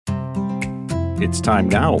It's time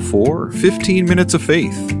now for 15 Minutes of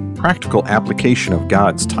Faith, practical application of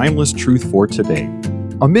God's timeless truth for today.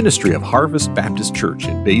 A ministry of Harvest Baptist Church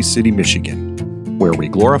in Bay City, Michigan, where we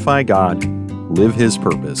glorify God, live His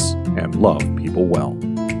purpose, and love people well.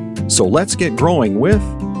 So let's get growing with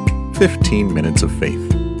 15 Minutes of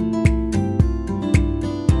Faith.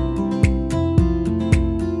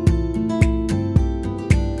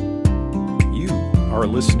 You are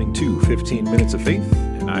listening to 15 Minutes of Faith,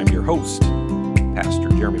 and I'm your host, Pastor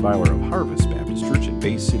Jeremy Byler of Harvest Baptist Church in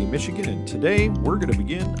Bay City, Michigan, and today we're going to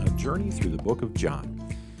begin a journey through the book of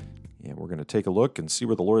John. And we're going to take a look and see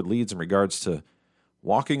where the Lord leads in regards to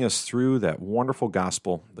walking us through that wonderful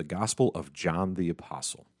gospel, the gospel of John the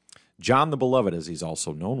Apostle. John the Beloved, as he's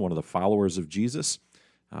also known, one of the followers of Jesus,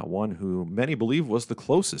 one who many believe was the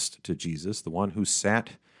closest to Jesus, the one who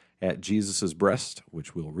sat at Jesus' breast,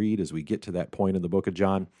 which we'll read as we get to that point in the book of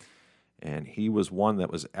John. And he was one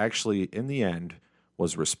that was actually, in the end,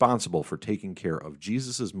 was responsible for taking care of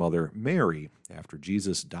Jesus' mother, Mary, after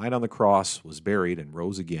Jesus died on the cross, was buried, and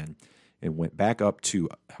rose again, and went back up to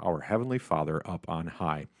our Heavenly Father up on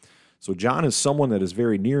high. So John is someone that is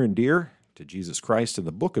very near and dear to Jesus Christ, and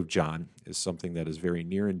the book of John is something that is very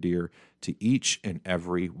near and dear to each and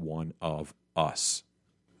every one of us.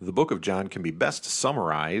 The book of John can be best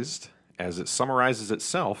summarized as it summarizes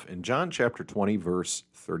itself in John chapter 20, verse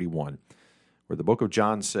 31, where the book of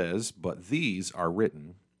John says, "But these are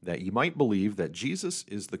written, that ye might believe that Jesus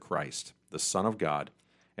is the Christ, the Son of God,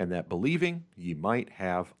 and that believing ye might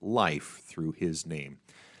have life through his name."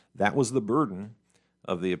 That was the burden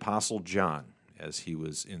of the Apostle John as he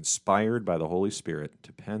was inspired by the Holy Spirit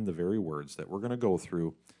to pen the very words that we're going to go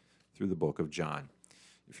through the book of John.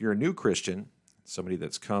 If you're a new Christian, somebody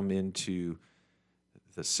that's come into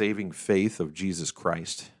the saving faith of Jesus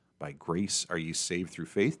Christ, by grace are ye saved through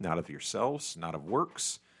faith, not of yourselves, not of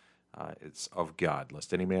works. It's of God,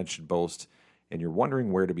 lest any man should boast. And you're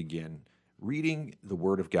wondering where to begin reading the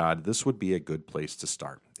Word of God, this would be a good place to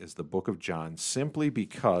start, is the book of John, simply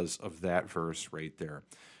because of that verse right there.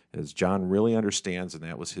 As John really understands, and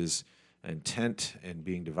that was his intent in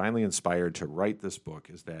being divinely inspired to write this book,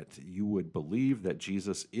 is that you would believe that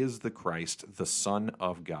Jesus is the Christ, the Son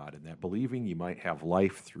of God, and that believing you might have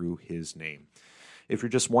life through his name. If you're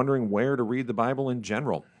just wondering where to read the Bible in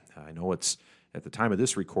general, I know it's, at the time of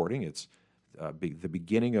this recording, it's the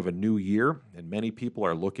beginning of a new year, and many people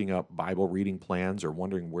are looking up Bible reading plans or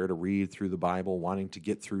wondering where to read through the Bible, wanting to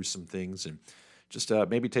get through some things, and just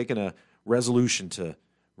maybe taking a resolution to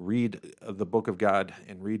read the book of God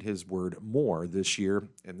and read his word more this year,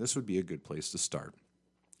 and this would be a good place to start,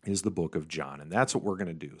 is the book of John, and that's what we're going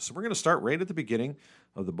to do. So we're going to start right at the beginning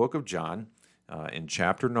of the book of John in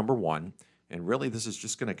chapter number 1, and really this is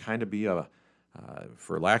just going to kind of be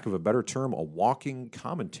for lack of a better term, a walking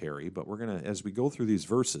commentary, but we're going to, as we go through these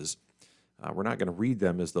verses, we're not going to read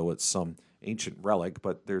them as though it's some ancient relic,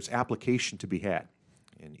 but there's application to be had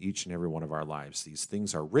in each and every one of our lives. These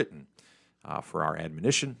things are written for our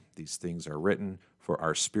admonition. These things are written for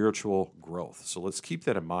our spiritual growth. So let's keep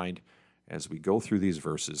that in mind as we go through these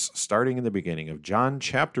verses, starting in the beginning of John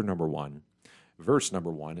chapter number 1, verse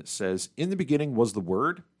number 1. It says, "In the beginning was the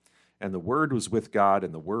Word, and the Word was with God,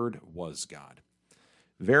 and the Word was God."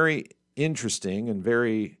 Very interesting and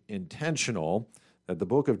very intentional that the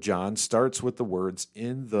book of John starts with the words,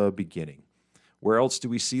 "in the beginning." Where else do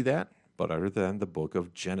we see that? But other than the book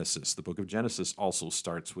of Genesis. The book of Genesis also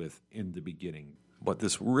starts with "in the beginning." But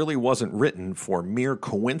this really wasn't written for mere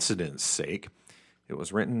coincidence sake. It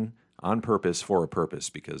was written on purpose for a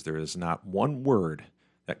purpose, because there is not one word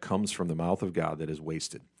that comes from the mouth of God that is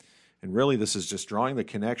wasted. And really, this is just drawing the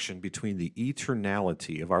connection between the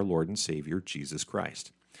eternality of our Lord and Savior, Jesus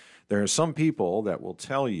Christ. There are some people that will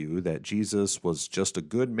tell you that Jesus was just a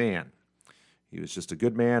good man. He was just a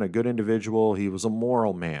good man, a good individual. He was a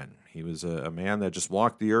moral man. He was a man that just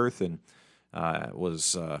walked the earth and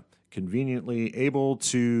was conveniently able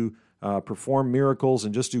to perform miracles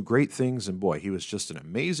and just do great things. And boy, he was just an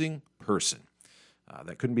amazing person.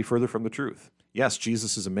 That couldn't be further from the truth. Yes,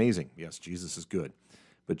 Jesus is amazing. Yes, Jesus is good.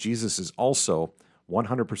 But Jesus is also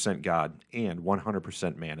 100% God and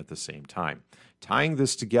 100% man at the same time. Tying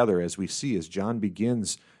this together, as we see as John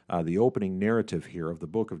begins the opening narrative here of the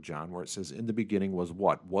book of John, where it says, "In the beginning was"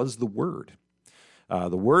 what? Was the Word.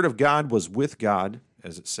 The Word of God was with God,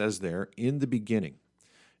 as it says there, in the beginning.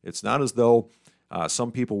 It's not as though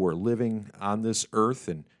some people were living on this earth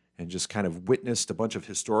and just kind of witnessed a bunch of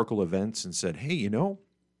historical events and said, "Hey,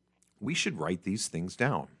 we should write these things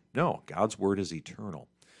down." No, God's Word is eternal.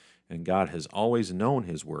 And God has always known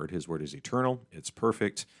his word. His word is eternal. It's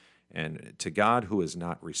perfect. And to God, who is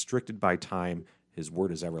not restricted by time, his word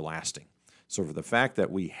is everlasting. So for the fact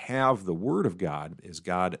that we have the Word of God is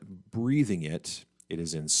God breathing it, it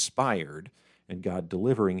is inspired, and God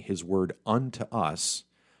delivering His Word unto us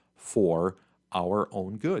for our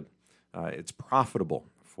own good. It's profitable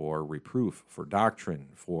for reproof, for doctrine,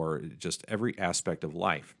 for just every aspect of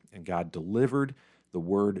life. And God delivered the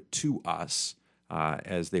Word to us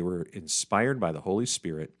as they were inspired by the Holy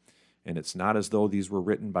Spirit. And it's not as though these were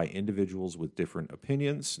written by individuals with different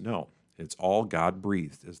opinions. No, it's all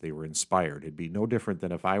God-breathed as they were inspired. It'd be no different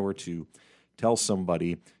than if I were to tell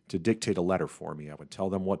somebody to dictate a letter for me. I would tell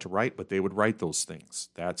them what to write, but they would write those things.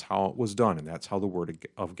 That's how it was done, and that's how the Word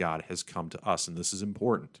of God has come to us. And this is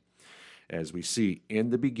important. As we see,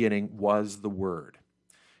 in the beginning was the Word.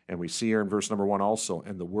 And we see here in verse number 1 also,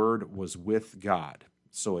 and the Word was with God.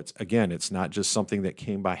 So it's not just something that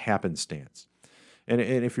came by happenstance. And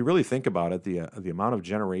if you really think about it, the amount of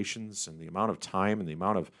generations and the amount of time and the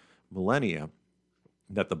amount of millennia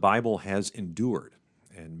that the Bible has endured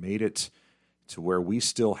and made it to where we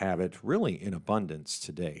still have it really in abundance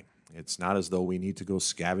today. It's not as though we need to go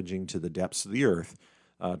scavenging to the depths of the earth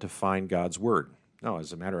to find God's Word. No,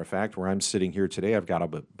 as a matter of fact, where I'm sitting here today, I've got a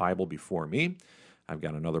Bible before me. I've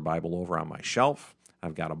got another Bible over on my shelf.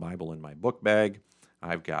 I've got a Bible in my book bag.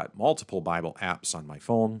 I've got multiple Bible apps on my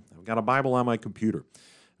phone. I've got a Bible on my computer.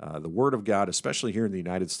 The Word of God, especially here in the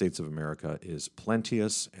United States of America, is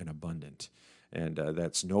plenteous and abundant. And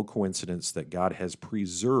that's no coincidence that God has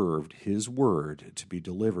preserved His Word to be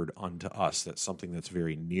delivered unto us. That's something that's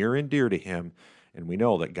very near and dear to Him. And we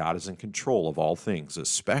know that God is in control of all things,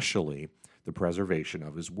 especially the preservation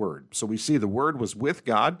of His Word. So we see the Word was with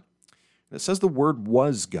God. And it says the Word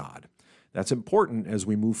was God. That's important as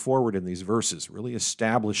we move forward in these verses, really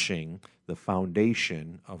establishing the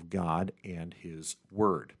foundation of God and His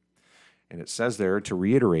Word. And it says there, to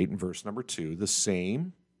reiterate in verse number 2, the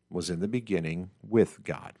same was in the beginning with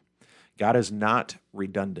God. God is not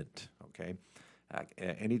redundant, okay?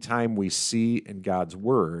 Anytime we see in God's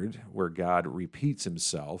Word where God repeats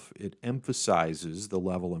Himself, it emphasizes the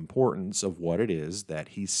level of importance of what it is that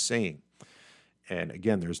He's saying. And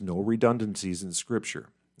again, there's no redundancies in Scripture.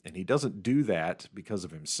 And He doesn't do that because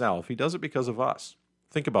of Himself. He does it because of us.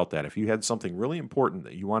 Think about that. If you had something really important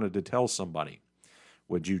that you wanted to tell somebody,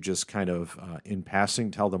 would you just kind of, in passing,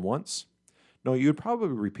 tell them once? No, you would probably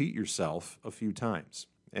repeat yourself a few times.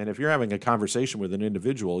 And if you're having a conversation with an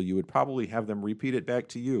individual, you would probably have them repeat it back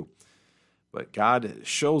to you. But God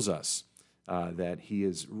shows us that He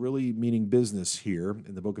is really meaning business here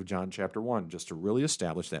in the book of John chapter 1, just to really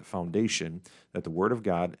establish that foundation that the Word of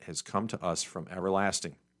God has come to us from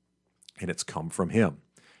everlasting. And it's come from Him,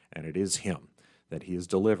 and it is Him that He is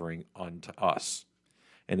delivering unto us.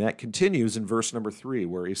 And that continues in verse number 3,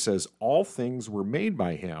 where He says, all things were made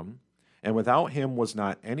by Him, and without Him was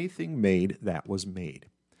not anything made that was made.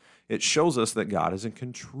 It shows us that God is in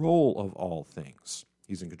control of all things.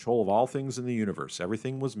 He's in control of all things in the universe.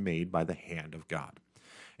 Everything was made by the hand of God.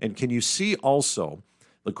 And can you see also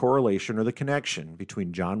the correlation or the connection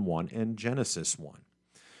between John 1 and Genesis 1?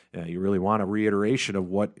 You really want a reiteration of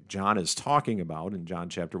what John is talking about in John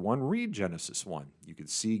chapter 1, read Genesis 1. You can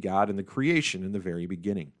see God in the creation in the very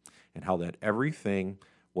beginning and how that everything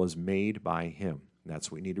was made by Him. And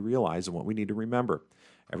that's what we need to realize and what we need to remember.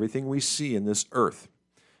 Everything we see in this earth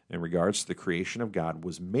in regards to the creation of God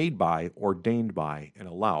was made by, ordained by, and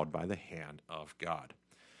allowed by the hand of God.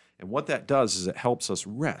 And what that does is it helps us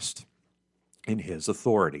rest in His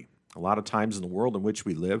authority. A lot of times in the world in which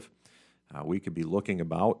we live, we could be looking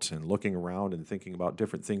about and looking around and thinking about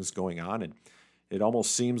different things going on, and it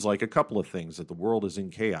almost seems like a couple of things, that the world is in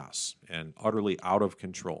chaos and utterly out of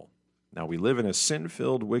control. Now, we live in a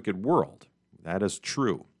sin-filled, wicked world. That is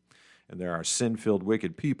true. And there are sin-filled,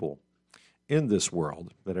 wicked people in this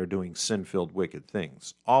world that are doing sin-filled, wicked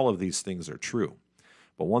things. All of these things are true.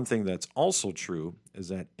 But one thing that's also true is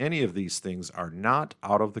that any of these things are not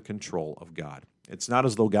out of the control of God. It's not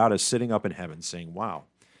as though God is sitting up in heaven saying, wow,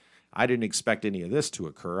 I didn't expect any of this to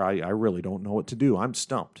occur. I really don't know what to do. I'm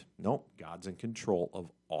stumped. Nope, God's in control of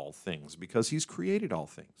all things because He's created all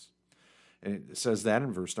things. And it says that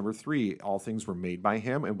in verse number 3, all things were made by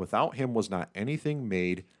Him, and without Him was not anything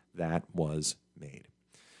made that was made.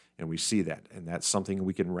 And we see that, and that's something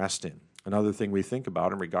we can rest in. Another thing we think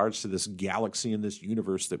about in regards to this galaxy and this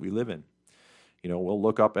universe that we live in, we'll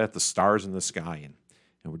look up at the stars in the sky, and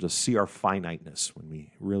we'll just see our finiteness when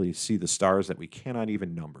we really see the stars that we cannot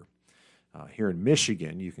even number. Here in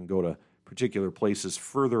Michigan, you can go to particular places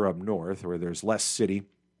further up north where there's less city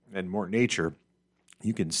and more nature.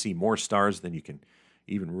 You can see more stars than you can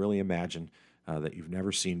even really imagine that you've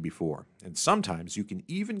never seen before. And sometimes you can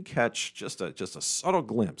even catch just a subtle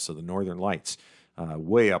glimpse of the northern lights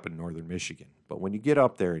way up in northern Michigan. But when you get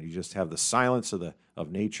up there and you just have the silence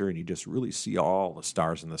of nature and you just really see all the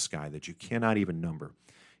stars in the sky that you cannot even number,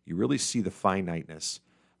 you really see the finiteness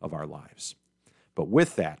of our lives. But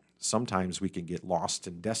with that, sometimes we can get lost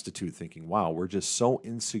and destitute thinking, wow, we're just so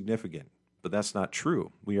insignificant. But that's not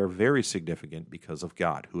true. We are very significant because of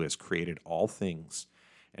God, who has created all things.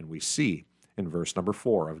 And we see in verse number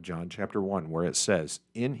 4 of John chapter 1 where it says,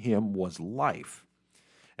 "In him was life,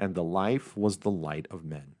 and the life was the light of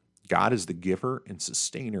men." God is the giver and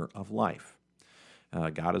sustainer of life.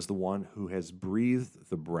 God is the one who has breathed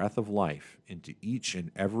the breath of life into each and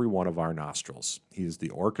every one of our nostrils. He is the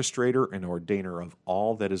orchestrator and ordainer of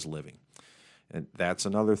all that is living. And that's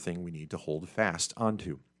another thing we need to hold fast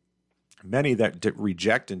onto. Many that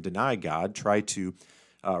reject and deny God try to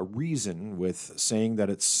reason with saying that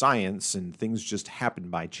it's science and things just happen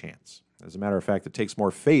by chance. As a matter of fact, it takes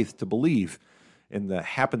more faith to believe in the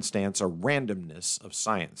happenstance or randomness of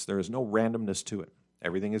science. There is no randomness to it.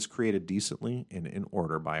 Everything is created decently and in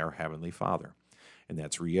order by our Heavenly Father. And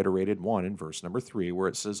that's reiterated, one, in verse number 3, where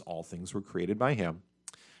it says all things were created by him.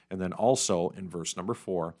 And then also in verse number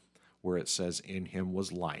 4, where it says in him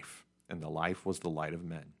was life, and the life was the light of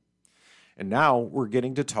men. And now we're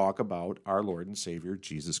getting to talk about our Lord and Savior,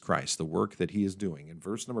 Jesus Christ, the work that he is doing. In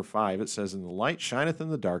verse number 5, it says, "And the light shineth in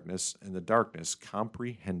the darkness, and the darkness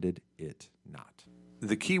comprehended it not."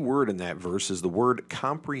 The key word in that verse is the word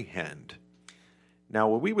comprehend. Now,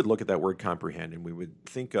 when we would look at that word comprehend, and we would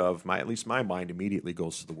think of, at least my mind immediately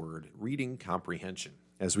goes to the word reading comprehension.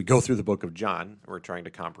 As we go through the book of John, we're trying to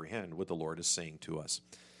comprehend what the Lord is saying to us.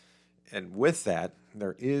 And with that,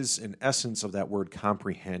 there is an essence of that word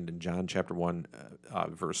comprehend in John chapter 1,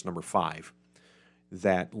 verse number 5,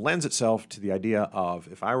 that lends itself to the idea of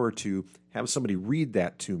if I were to have somebody read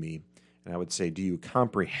that to me, and I would say, do you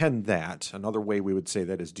comprehend that? Another way we would say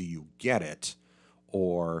that is, do you get it?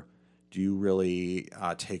 Or do you really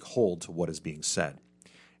take hold to what is being said?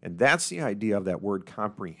 And that's the idea of that word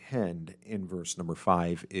comprehend in verse number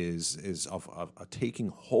 5 is of a taking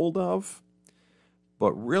hold of.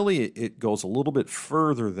 But really, it goes a little bit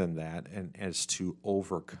further than that and as to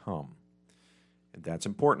overcome. And that's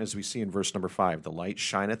important as we see in verse number 5. The light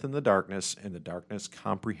shineth in the darkness, and the darkness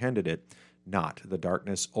comprehended it not. The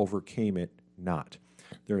darkness overcame it not.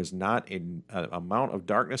 There is not an amount of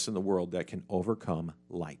darkness in the world that can overcome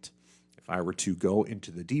light. If I were to go into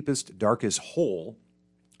the deepest, darkest hole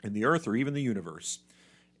in the earth or even the universe,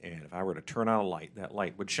 and if I were to turn on a light, that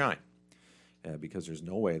light would shine. Because there's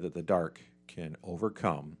no way that the dark can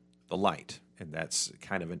overcome the light. And that's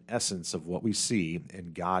kind of an essence of what we see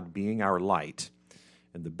in God being our light,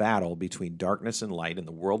 and the battle between darkness and light in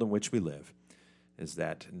the world in which we live is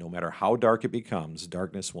that no matter how dark it becomes,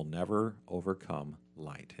 darkness will never overcome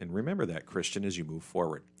light. And remember that, Christian, as you move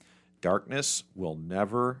forward. Darkness will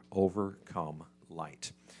never overcome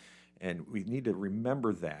light. And we need to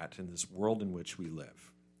remember that in this world in which we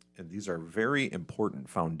live. And these are very important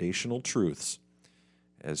foundational truths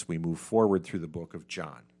as we move forward through the book of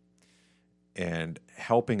John, and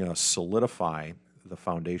helping us solidify the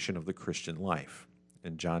foundation of the Christian life.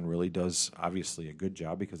 And John really does, obviously, a good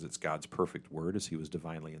job, because it's God's perfect word, as he was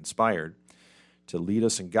divinely inspired, to lead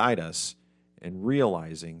us and guide us in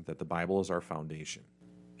realizing that the Bible is our foundation.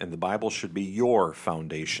 And the Bible should be your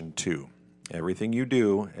foundation, too. Everything you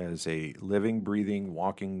do as a living, breathing,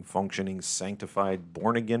 walking, functioning, sanctified,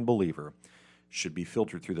 born-again believer should be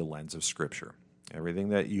filtered through the lens of Scripture. Everything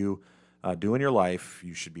that you do in your life,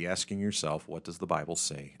 you should be asking yourself, what does the Bible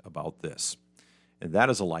say about this? And that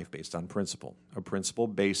is a life based on principle, a principle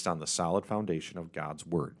based on the solid foundation of God's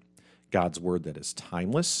Word. God's Word that is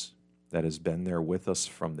timeless, that has been there with us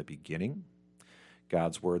from the beginning.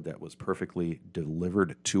 God's Word that was perfectly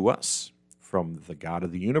delivered to us from the God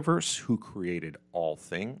of the universe who created all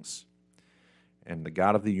things, and the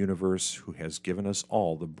God of the universe who has given us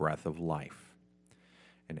all the breath of life.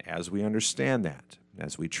 And as we understand that,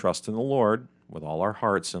 as we trust in the Lord with all our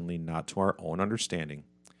hearts and lean not to our own understanding,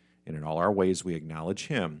 and in all our ways we acknowledge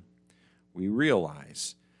him, we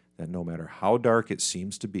realize that no matter how dark it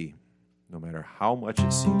seems to be, no matter how much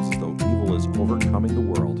it seems as though evil is overcoming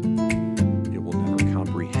the world, it will never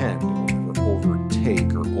comprehend, it will never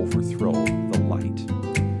overtake or overthrow the light.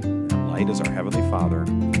 That light is our Heavenly Father,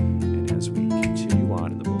 and as we continue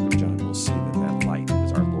on in the book of John, we'll see that that light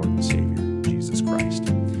is our Lord and Savior, Jesus Christ.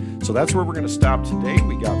 So that's where we're going to stop today.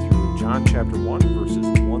 We got through John chapter 1, verses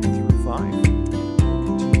 1 through 5. We'll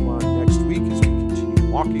continue on next week as we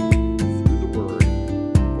continue walking through the Word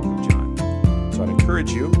in the book of John. So I'd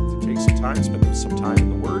encourage you to take some time, spend some time in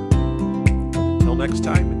the Word. Until next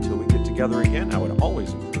time, until we get together again, I would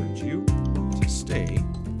always encourage you to stay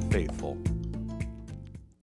faithful.